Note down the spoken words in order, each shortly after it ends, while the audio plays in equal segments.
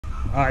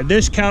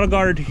This cattle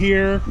guard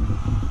here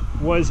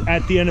was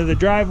at the end of the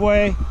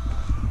driveway.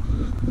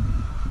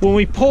 When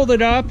we pulled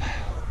it up,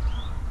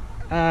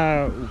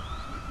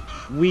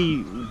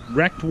 we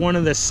wrecked one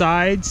of the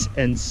sides,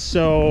 and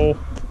so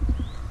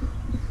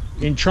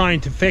in trying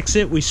to fix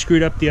it, we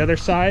screwed up the other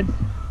side.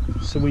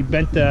 So we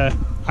bent the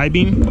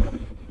I-beam.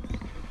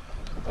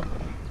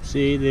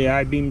 See, the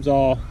I-beam's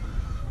all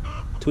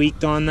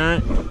tweaked on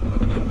that.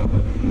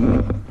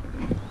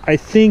 I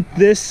think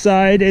this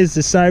side is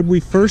the side we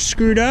first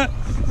screwed up.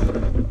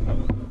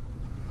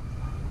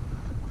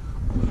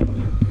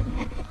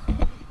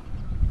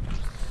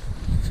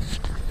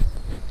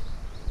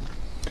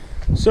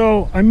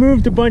 So I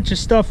moved a bunch of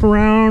stuff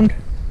around,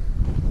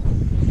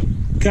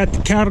 got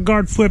the cattle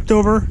guard flipped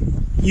over.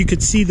 You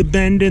could see the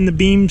bend in the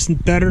beams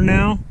better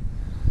now.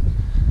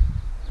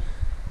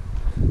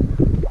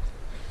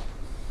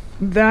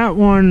 That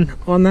one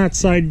on that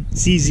side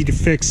is easy to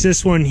fix.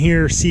 This one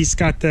here, see, it's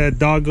got the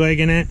dog leg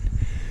in it.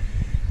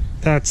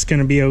 That's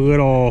going to be a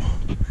little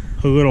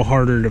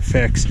harder to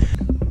fix.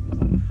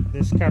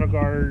 This cattle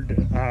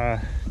guard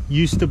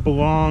used to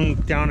belong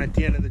down at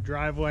the end of the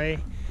driveway,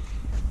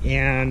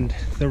 and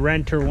the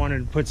renter wanted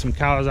to put some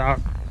cows out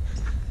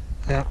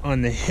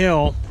on the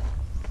hill,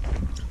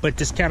 but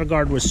this cattle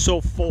guard was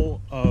so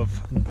full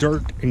of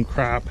dirt and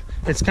crap.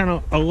 It's kind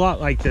of a lot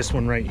like this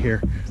one right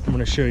here. I'm going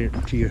to show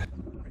it to you.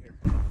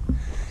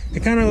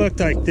 It kind of looked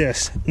like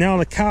this. Now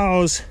the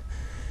cows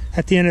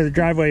at the end of the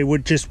driveway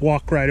would just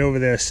walk right over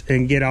this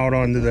and get out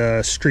onto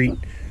the street.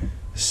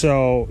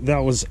 So that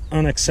was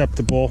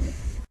unacceptable.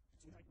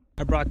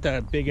 I brought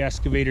the big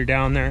excavator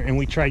down there and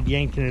we tried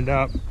yanking it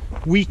up.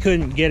 We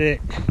couldn't get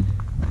it.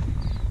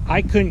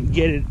 I couldn't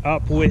get it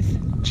up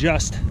with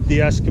just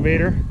the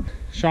excavator.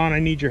 Sean, I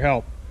need your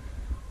help.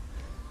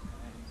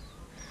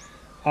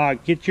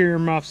 Get your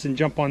earmuffs and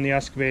jump on the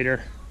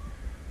excavator.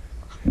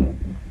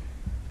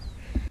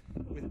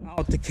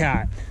 Without the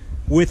cat.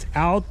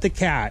 Without the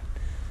cat.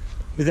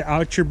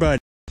 Without your buddy.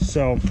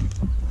 So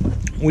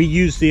we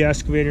used the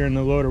excavator and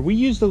the loader. We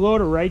used the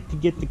loader, right, to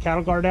get the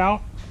cattle guard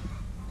out?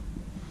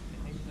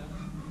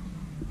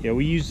 Yeah,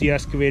 we used the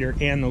excavator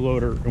and the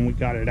loader and we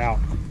got it out.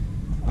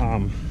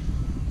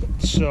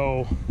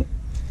 So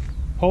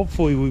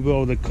hopefully we'll be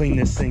able to clean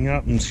this thing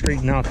up and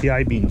straighten out the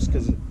I-beams,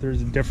 because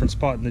there's a different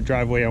spot in the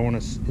driveway I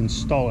want to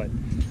install it.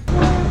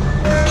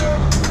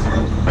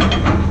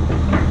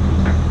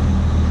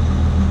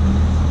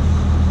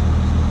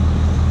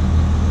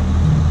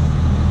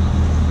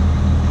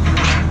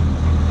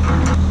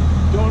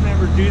 Don't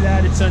ever do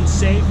that, it's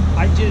unsafe.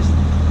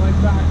 My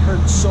back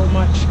hurts so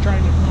much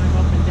trying to climb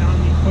up and down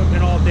the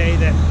equipment all day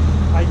that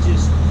I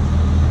just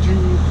do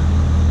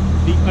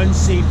the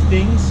unsafe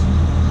things.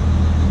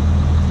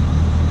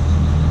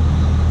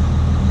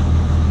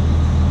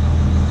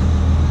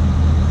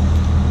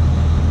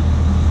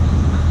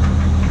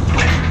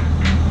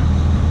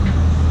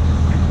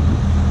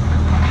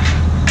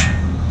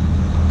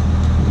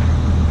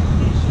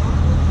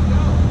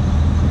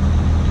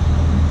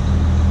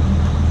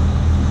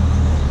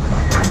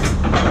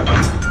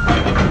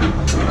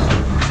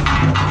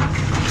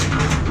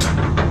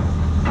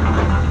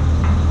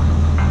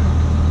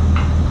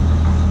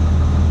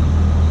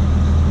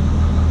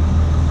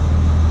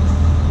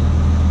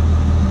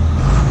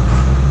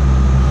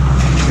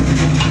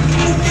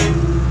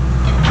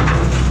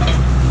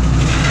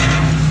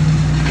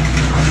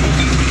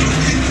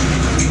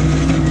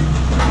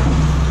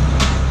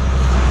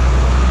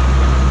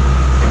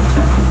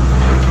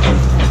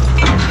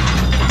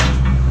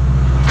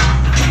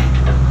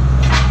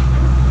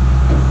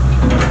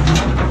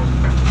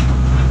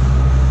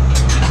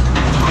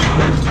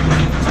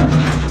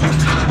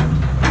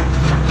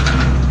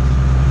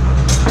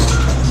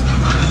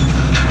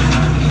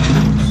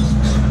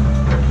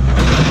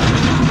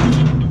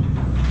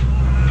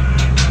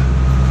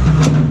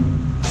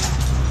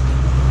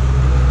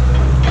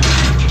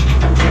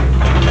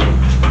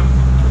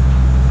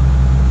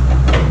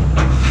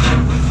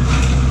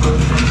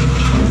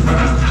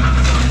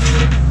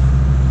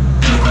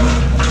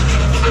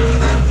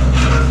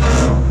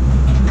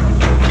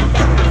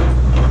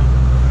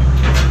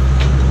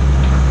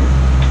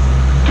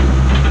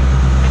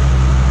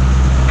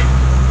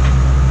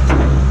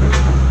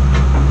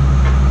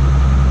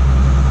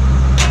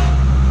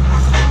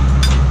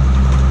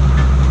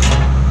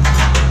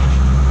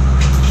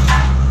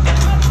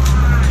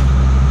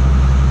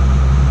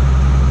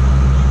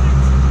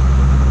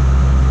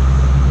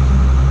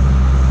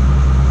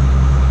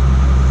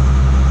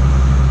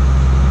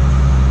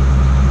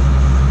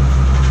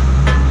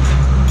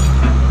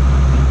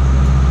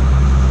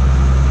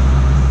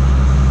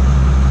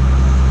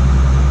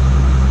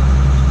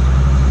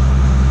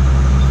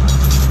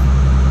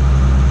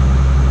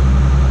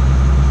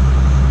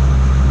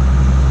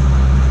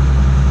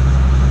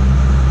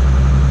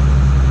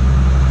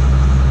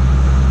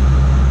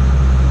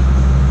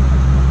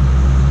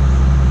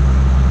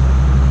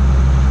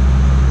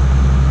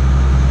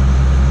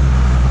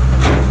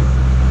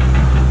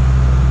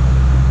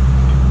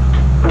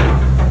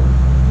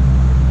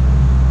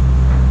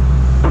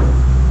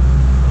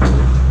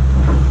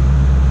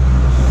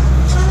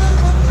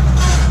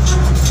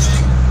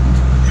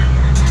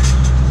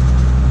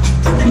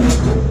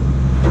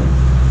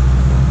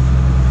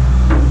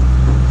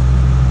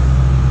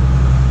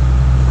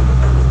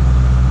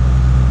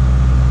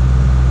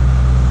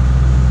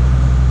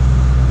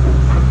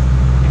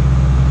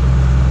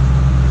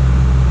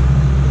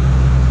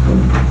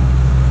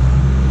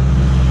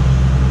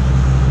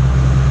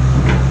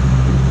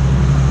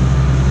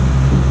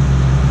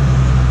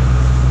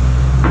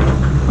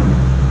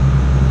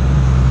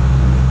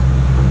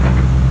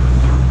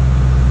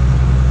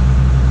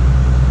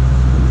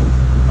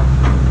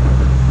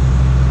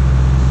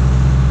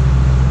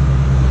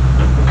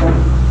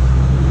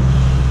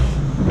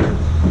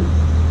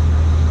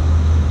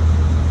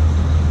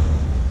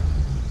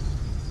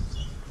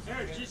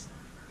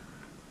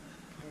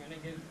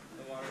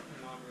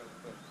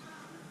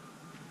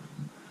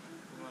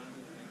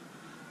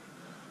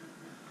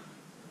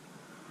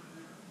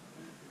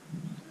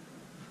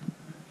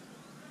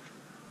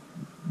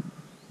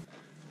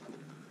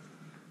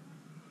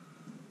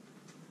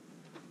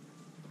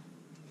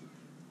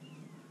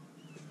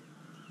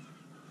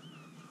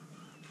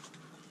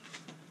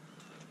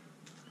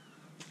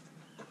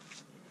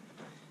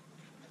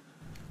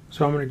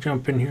 So I'm going to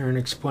jump in here and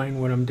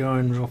explain what I'm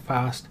doing real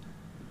fast.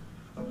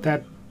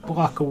 That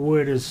block of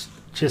wood is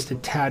just a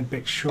tad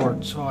bit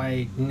short, so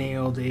I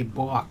nailed a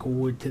block of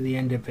wood to the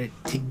end of it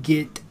to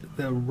get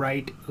the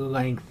right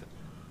length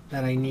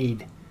that I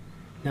need.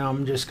 Now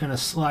I'm just going to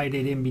slide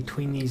it in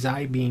between these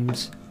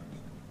I-beams,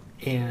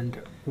 and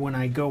when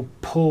I go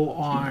pull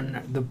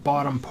on the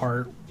bottom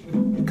part,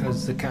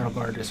 because the cattle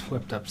guard is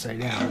flipped upside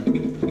down,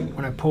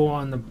 when I pull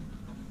on the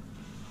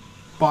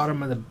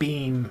bottom of the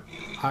beam,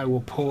 I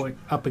will pull it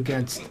up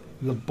against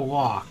the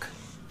block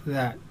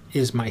that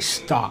is my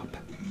stop,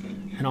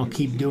 and I'll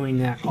keep doing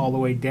that all the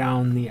way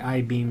down the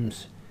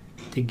I-beams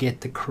to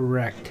get the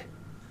correct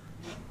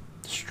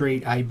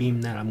straight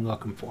I-beam that I'm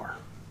looking for.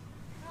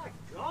 I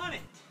got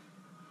it.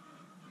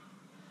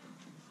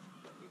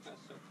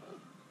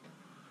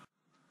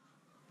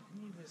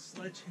 I need a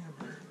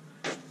sledgehammer.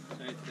 It's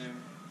right there.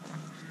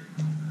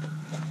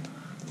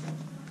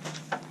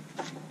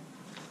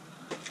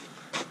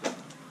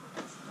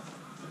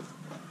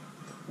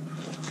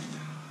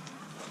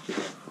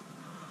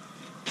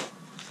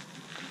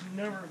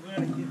 Never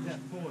gonna get that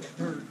full of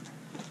dirt.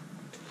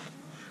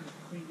 Should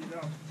have cleaned it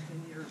out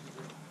 10 years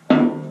ago.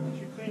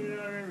 Should clean it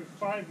out every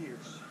 5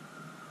 years.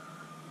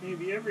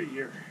 Maybe every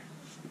year.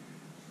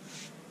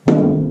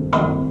 What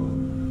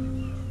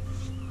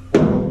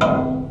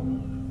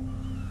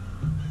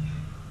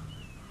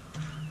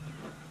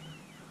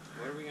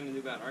are we gonna do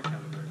about our cattle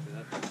guard?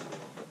 That's cool.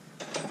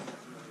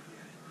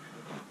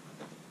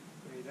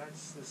 Wait,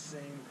 that's the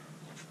same.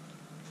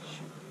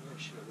 Shoot, maybe I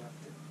should have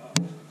left it up.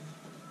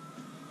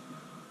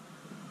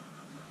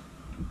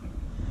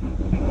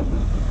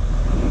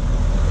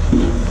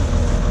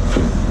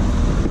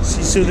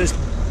 See, so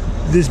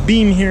this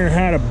beam here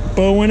had a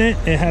bow in it.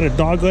 It had a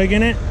dog leg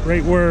in it,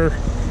 right where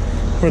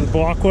the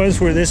block was,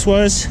 where this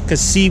was. Because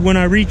see, when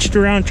I reached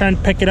around trying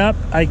to pick it up,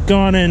 I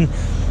gone and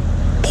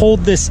pulled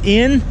this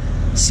in.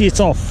 See, it's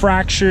all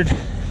fractured.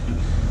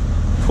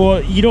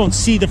 Well, you don't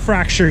see the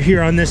fracture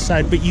here on this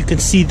side, but you can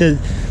see the,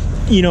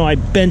 you know, I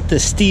bent the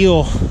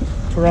steel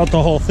throughout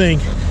the whole thing.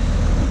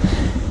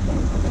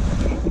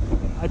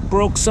 I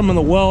broke some of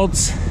the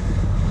welds,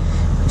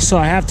 so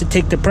I have to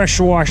take the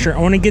pressure washer. I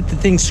want to get the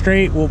thing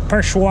straight. We'll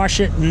pressure wash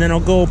it, and then I'll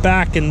go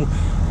back and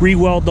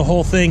re-weld the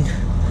whole thing,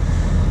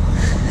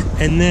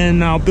 and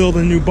then I'll build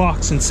a new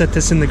box and set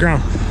this in the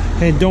ground.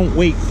 And don't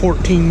wait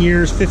 14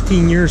 years,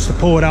 15 years to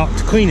pull it out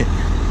to clean it.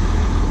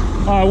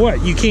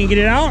 What, you can't get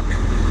it out?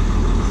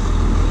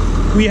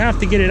 We have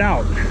to get it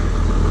out.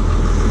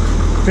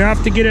 We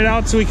have to get it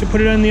out so we can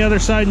put it on the other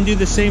side and do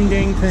the same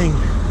dang thing.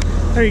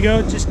 There you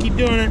go, just keep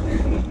doing it.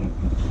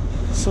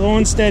 Slow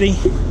and steady.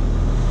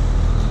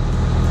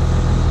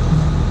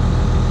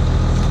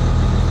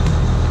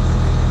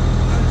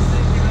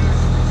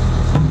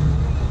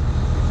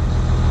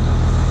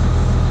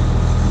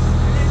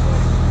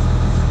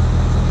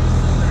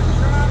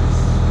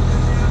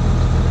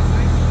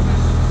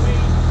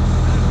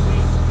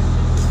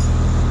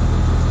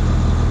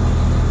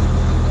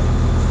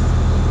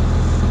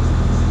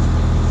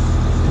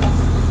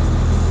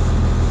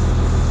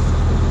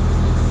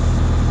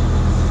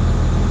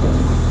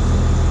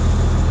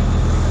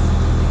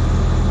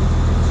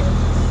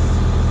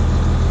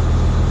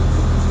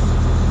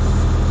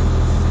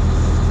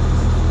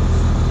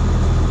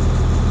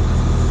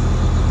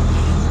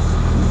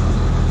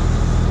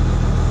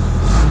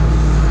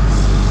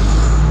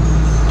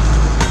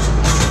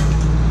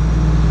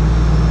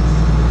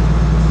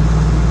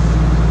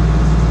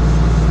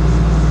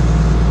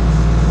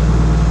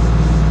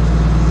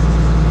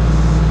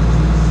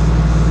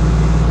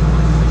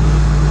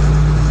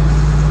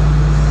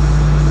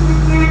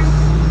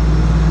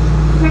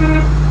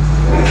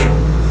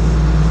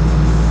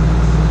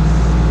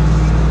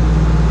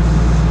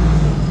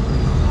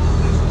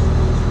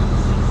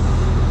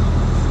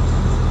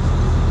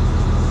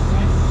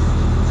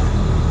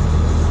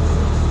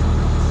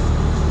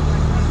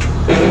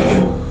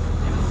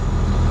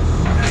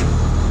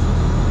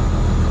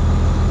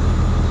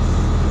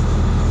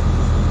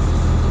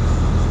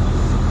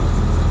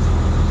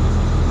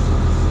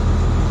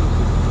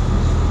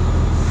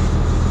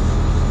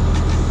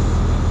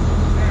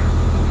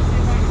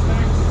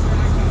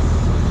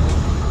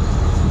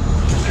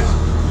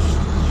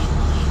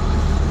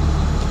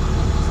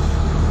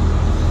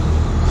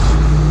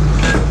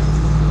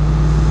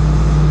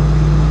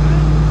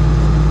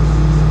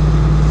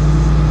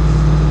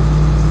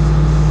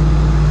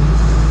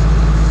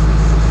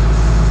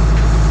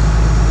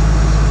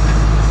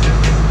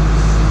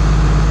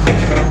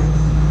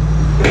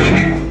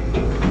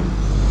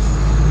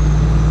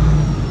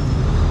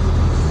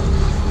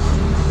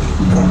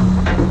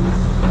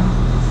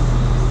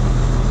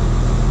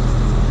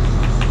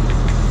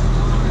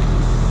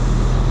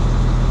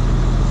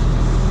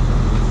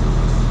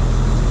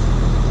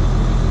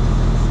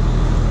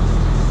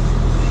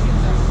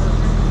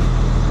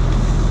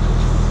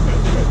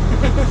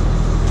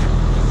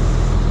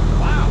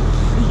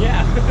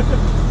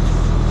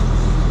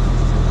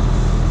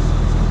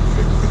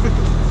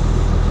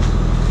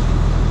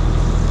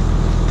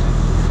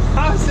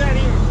 How is that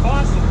even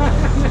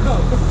possible?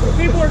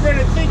 People are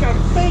gonna think I'm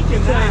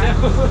faking that.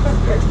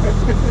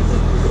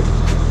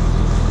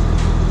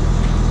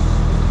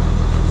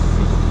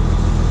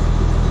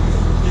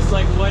 Just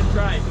like one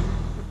try.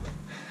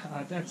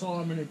 That's all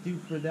I'm gonna do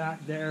for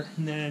that there,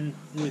 and then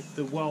with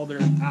the welder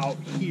out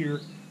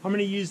here, I'm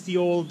gonna use the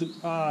old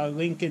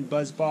Lincoln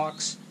Buzz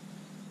Box.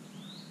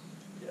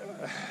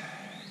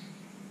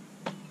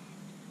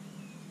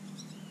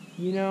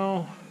 You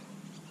know,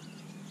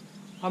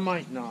 I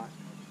might not.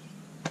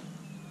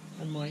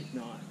 I might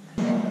not.